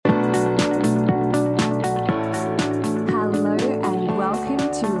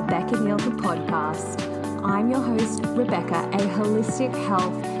I'm your host, Rebecca, a holistic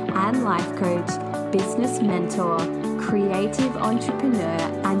health and life coach, business mentor, creative entrepreneur,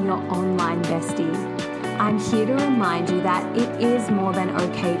 and your online bestie. I'm here to remind you that it is more than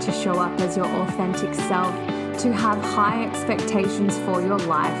okay to show up as your authentic self, to have high expectations for your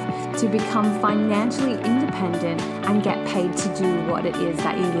life, to become financially independent and get paid to do what it is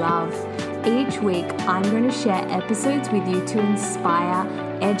that you love. Each week, I'm going to share episodes with you to inspire,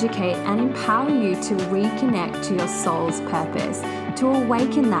 educate, and empower you to reconnect to your soul's purpose, to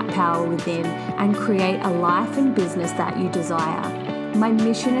awaken that power within and create a life and business that you desire. My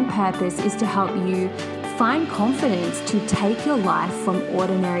mission and purpose is to help you find confidence to take your life from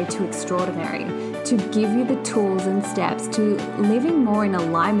ordinary to extraordinary, to give you the tools and steps to living more in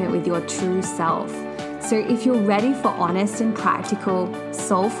alignment with your true self. So if you're ready for honest and practical,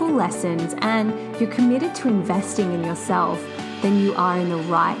 soulful lessons and you're committed to investing in yourself, then you are in the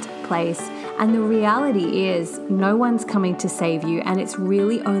right place. And the reality is no one's coming to save you, and it's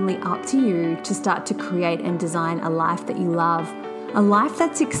really only up to you to start to create and design a life that you love, a life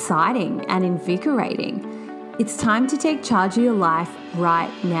that's exciting and invigorating. It's time to take charge of your life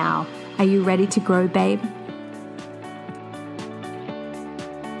right now. Are you ready to grow, babe?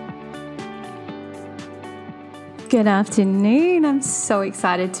 Good afternoon. I'm so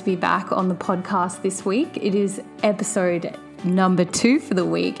excited to be back on the podcast this week. It is episode number 2 for the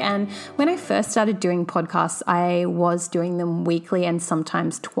week. And when I first started doing podcasts, I was doing them weekly and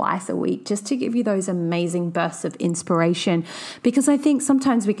sometimes twice a week, just to give you those amazing bursts of inspiration. Because I think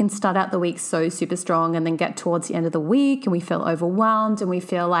sometimes we can start out the week so super strong and then get towards the end of the week and we feel overwhelmed and we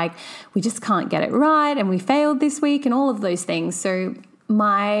feel like we just can't get it right and we failed this week and all of those things. So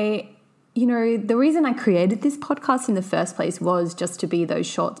the reason I created this podcast in the first place was just to be those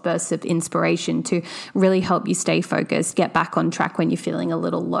short bursts of inspiration to really help you stay focused, get back on track when you're feeling a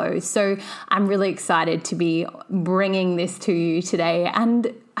little low. So I'm really excited to be bringing this to you today.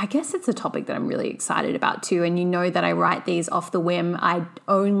 And I guess it's a topic that I'm really excited about too. And you know that I write these off the whim. I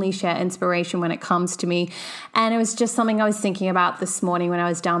only share inspiration when it comes to me. And it was just something I was thinking about this morning when I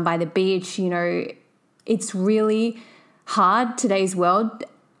was down by the beach. You know, it's really hard today's world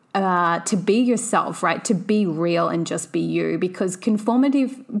to be yourself, right? To be real and just be you, because conformity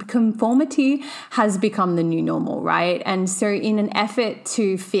has become the new normal, right? And so in an effort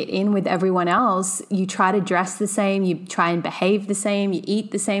to fit in with everyone else, you try to dress the same, you try and behave the same, you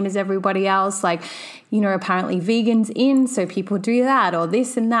eat the same as everybody else. Like, apparently vegan's in, so people do that or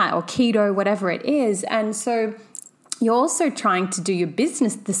this and that or keto, whatever it is. And so you're also trying to do your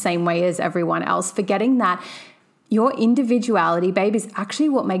business the same way as everyone else, forgetting that your individuality, babe, is actually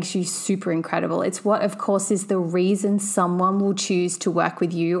what makes you super incredible. It's what, of course, is the reason someone will choose to work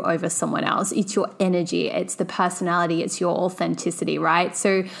with you over someone else. It's your energy, it's the personality, it's your authenticity, right?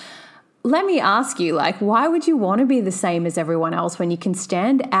 So let me ask you, why would you want to be the same as everyone else when you can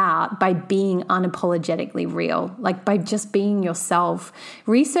stand out by being unapologetically real, by just being yourself?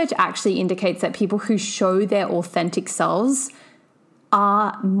 Research actually indicates that people who show their authentic selves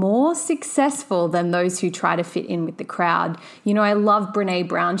are more successful than those who try to fit in with the crowd. I love Brené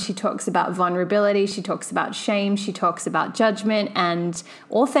Brown. She talks about vulnerability. She talks about shame. She talks about judgment, and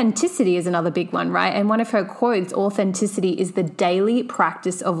authenticity is another big one, right? And one of her quotes, authenticity is the daily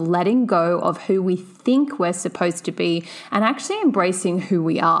practice of letting go of who we think we're supposed to be and actually embracing who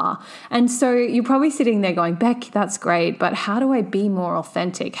we are. And so you're probably sitting there going, Beck, that's great, but how do I be more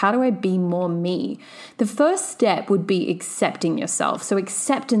authentic? How do I be more me? The first step would be accepting yourself. So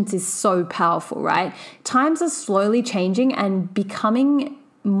acceptance is so powerful, right? Times are slowly changing and becoming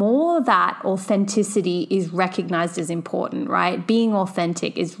more that authenticity is recognized as important, right? Being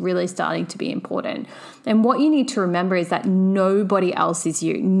authentic is really starting to be important. And what you need to remember is that nobody else is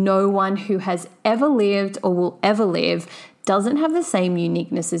you. No one who has ever lived or will ever live doesn't have the same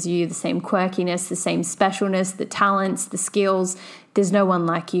uniqueness as you, the same quirkiness, the same specialness, the talents, the skills. There's no one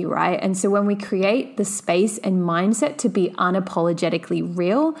like you, right? And so when we create the space and mindset to be unapologetically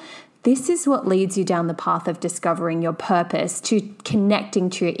real, this is what leads you down the path of discovering your purpose, to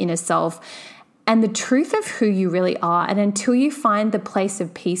connecting to your inner self and the truth of who you really are. And until you find the place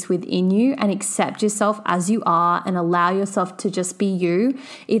of peace within you and accept yourself as you are and allow yourself to just be you,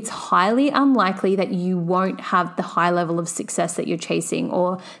 it's highly unlikely that you won't have the high level of success that you're chasing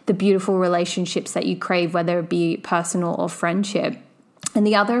or the beautiful relationships that you crave, whether it be personal or friendship. And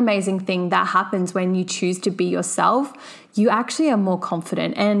the other amazing thing that happens when you choose to be yourself, you actually are more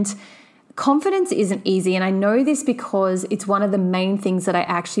confident. And Confidence isn't easy, and I know this because it's one of the main things that I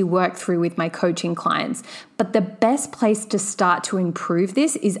actually work through with my coaching clients. But the best place to start to improve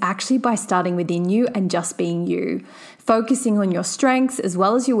this is actually by starting within you and just being you, focusing on your strengths as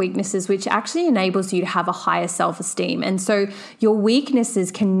well as your weaknesses, which actually enables you to have a higher self-esteem. And so your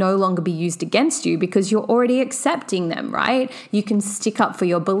weaknesses can no longer be used against you because you're already accepting them, right? You can stick up for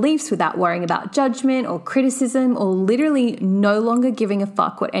your beliefs without worrying about judgment or criticism or literally no longer giving a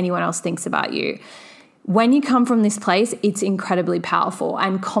fuck what anyone else thinks about you. When you come from this place, it's incredibly powerful,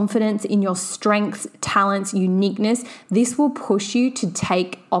 and confidence in your strengths, talents, uniqueness, this will push you to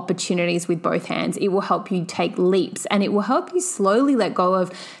take opportunities with both hands. It will help you take leaps, and it will help you slowly let go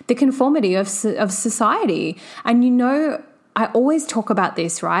of the conformity of society. And I always talk about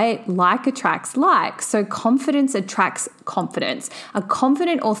this, right? Like attracts like. So confidence attracts confidence. A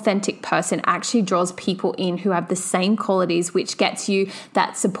confident, authentic person actually draws people in who have the same qualities, which gets you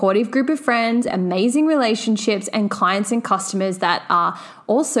that supportive group of friends, amazing relationships, and clients and customers that are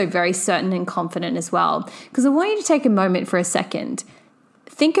also very certain and confident as well. Because I want you to take a moment for a second.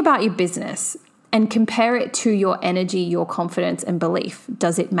 Think about your business and compare it to your energy, your confidence and belief.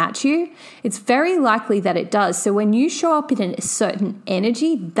 Does it match you? It's very likely that it does. So when you show up in a certain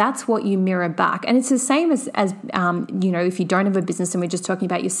energy, that's what you mirror back. And it's the same as if you don't have a business and we're just talking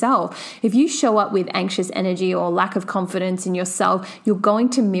about yourself. If you show up with anxious energy or lack of confidence in yourself, you're going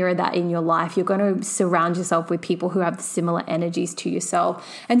to mirror that in your life. You're going to surround yourself with people who have similar energies to yourself.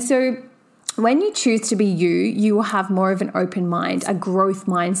 And so when you choose to be you, you will have more of an open mind, a growth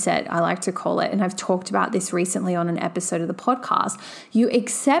mindset, I like to call it. And I've talked about this recently on an episode of the podcast. You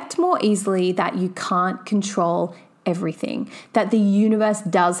accept more easily that you can't control everything, that the universe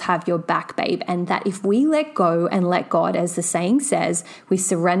does have your back, babe, and that if we let go and let God, as the saying says, we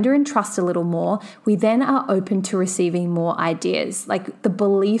surrender and trust a little more, we then are open to receiving more ideas. Like the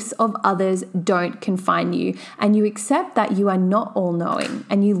beliefs of others don't confine you, and you accept that you are not all-knowing,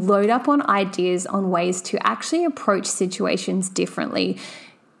 and you load up on ideas on ways to actually approach situations differently,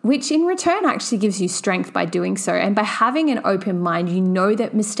 which in return actually gives you strength by doing so. And by having an open mind, you know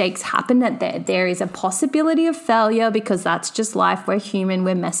that mistakes happen, that there is a possibility of failure because that's just life. We're human,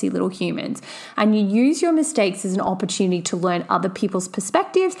 we're messy little humans. And you use your mistakes as an opportunity to learn other people's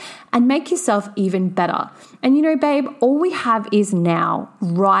perspectives and make yourself even better. And babe, all we have is now,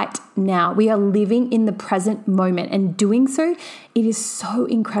 right now. We are living in the present moment, and doing so, it is so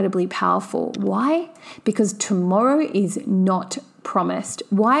incredibly powerful. Why? Because tomorrow is not promised.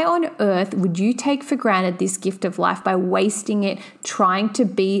 Why on earth would you take for granted this gift of life by wasting it trying to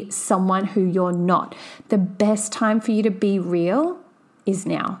be someone who you're not? The best time for you to be real is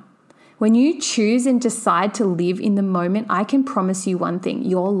now. When you choose and decide to live in the moment, I can promise you one thing: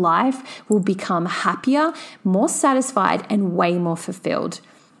 your life will become happier, more satisfied, and way more fulfilled.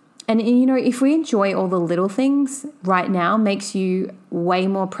 And if we enjoy all the little things right now, makes you way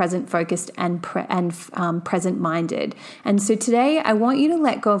more present focused and present minded. And so today I want you to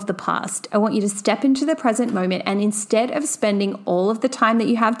let go of the past. I want you to step into the present moment, and instead of spending all of the time that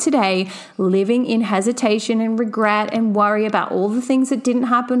you have today living in hesitation and regret and worry about all the things that didn't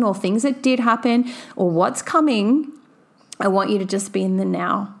happen or things that did happen or what's coming, I want you to just be in the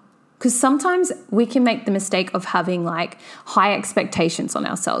now. Because sometimes we can make the mistake of having high expectations on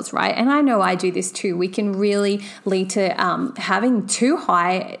ourselves, right? And I know I do this too. We can really lead to having too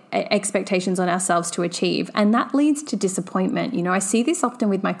high expectations on ourselves to achieve. And that leads to disappointment. I see this often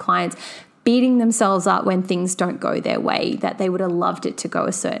with my clients, beating themselves up when things don't go their way, that they would have loved it to go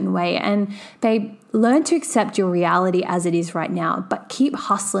a certain way. And babe, learn to accept your reality as it is right now, but keep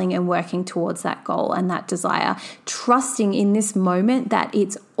hustling and working towards that goal and that desire, trusting in this moment that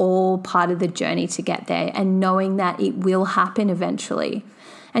it's all part of the journey to get there, and knowing that it will happen eventually.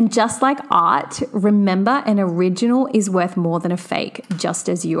 And just like art, remember, an original is worth more than a fake, just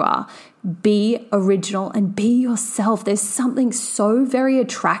as you are. Be original and be yourself. There's something so very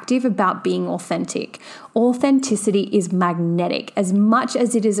attractive about being authentic. Authenticity is magnetic. As much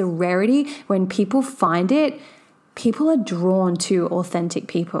as it is a rarity, when people find it, people are drawn to authentic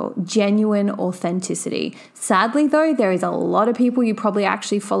people, genuine authenticity. Sadly, though, there is a lot of people you probably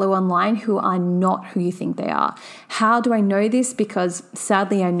actually follow online who are not who you think they are. How do I know this? Because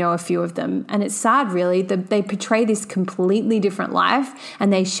sadly, I know a few of them. And it's sad, really, that they portray this completely different life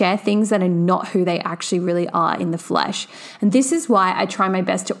and they share things that are not who they actually really are in the flesh. And this is why I try my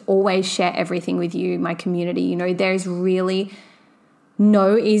best to always share everything with you, my community. There's really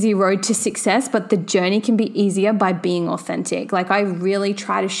no easy road to success, but the journey can be easier by being authentic. Like, I really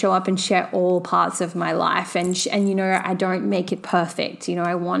try to show up and share all parts of my life, and I don't make it perfect.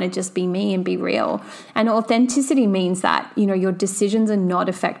 I want to just be me and be real. And authenticity means that, your decisions are not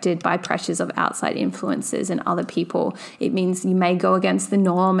affected by pressures of outside influences and other people. It means you may go against the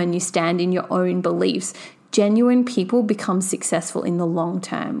norm and you stand in your own beliefs. Genuine people become successful in the long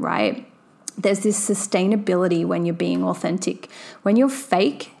term, right? There's this sustainability when you're being authentic. When you're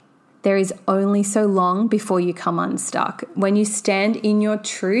fake, there is only so long before you come unstuck. When you stand in your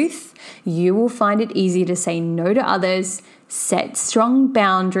truth, you will find it easy to say no to others, set strong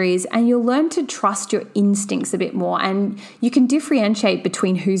boundaries, and you'll learn to trust your instincts a bit more. And you can differentiate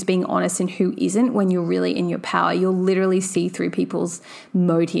between who's being honest and who isn't when you're really in your power. You'll literally see through people's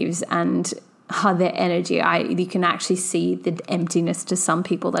motives and their energy. You can actually see the emptiness to some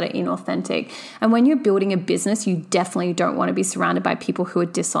people that are inauthentic. And when you're building a business, you definitely don't want to be surrounded by people who are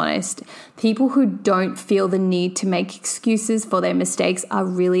dishonest. People who don't feel the need to make excuses for their mistakes are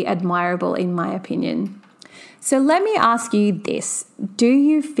really admirable, in my opinion. So let me ask you this. Do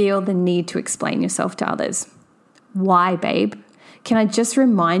you feel the need to explain yourself to others? Why, babe? Can I just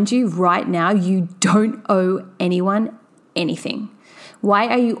remind you right now, you don't owe anyone anything. Why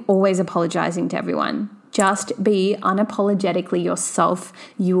are you always apologizing to everyone? Just be unapologetically yourself.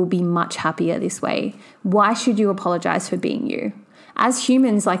 You will be much happier this way. Why should you apologize for being you? As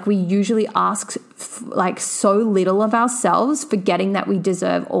humans, we usually ask so little of ourselves, forgetting that we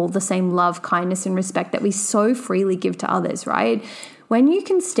deserve all the same love, kindness, and respect that we so freely give to others, right? When you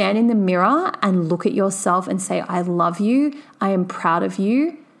can stand in the mirror and look at yourself and say, I love you, I am proud of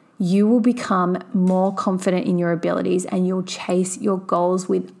you, you will become more confident in your abilities and you'll chase your goals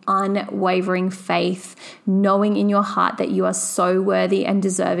with unwavering faith, knowing in your heart that you are so worthy and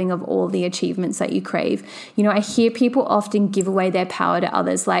deserving of all the achievements that you crave. I hear people often give away their power to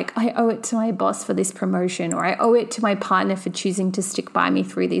others, like, I owe it to my boss for this promotion, or I owe it to my partner for choosing to stick by me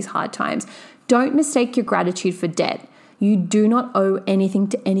through these hard times. Don't mistake your gratitude for debt. You do not owe anything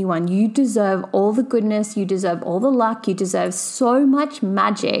to anyone. You deserve all the goodness. You deserve all the luck. You deserve so much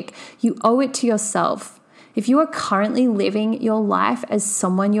magic. You owe it to yourself. If you are currently living your life as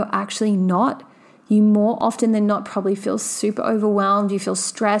someone you're actually not, you more often than not probably feel super overwhelmed. You feel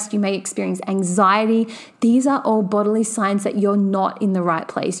stressed. You may experience anxiety. These are all bodily signs that you're not in the right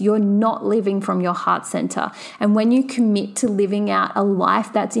place. You're not living from your heart center. And when you commit to living out a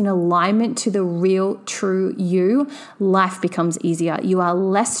life that's in alignment to the real, true you, life becomes easier. You are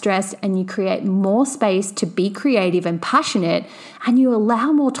less stressed and you create more space to be creative and passionate, and you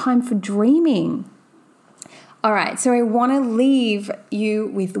allow more time for dreaming. All right, so I want to leave you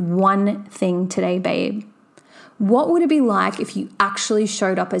with one thing today, babe. What would it be like if you actually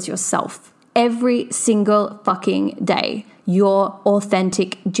showed up as yourself every single fucking day? Your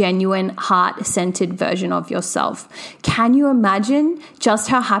authentic, genuine, heart-centered version of yourself. Can you imagine just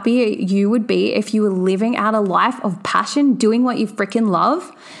how happy you would be if you were living out a life of passion, doing what you freaking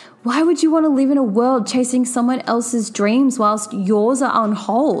love? Why would you want to live in a world chasing someone else's dreams whilst yours are on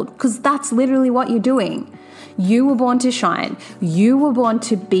hold? Because that's literally what you're doing. You were born to shine. You were born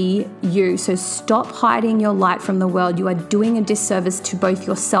to be you. So stop hiding your light from the world. You are doing a disservice to both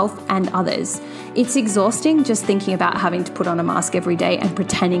yourself and others. It's exhausting just thinking about having to put on a mask every day and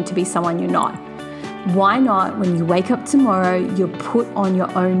pretending to be someone you're not. Why not, when you wake up tomorrow, you put on your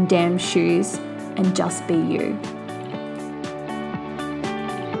own damn shoes and just be you?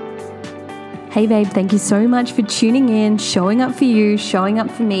 Hey babe, thank you so much for tuning in, showing up for you, showing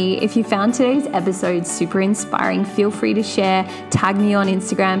up for me. If you found today's episode super inspiring, feel free to share, tag me on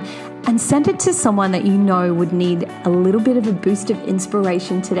Instagram, and send it to someone that you know would need a little bit of a boost of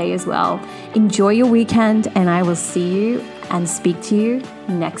inspiration today as well. Enjoy your weekend, and I will see you and speak to you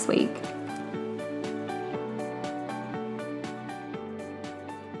next week.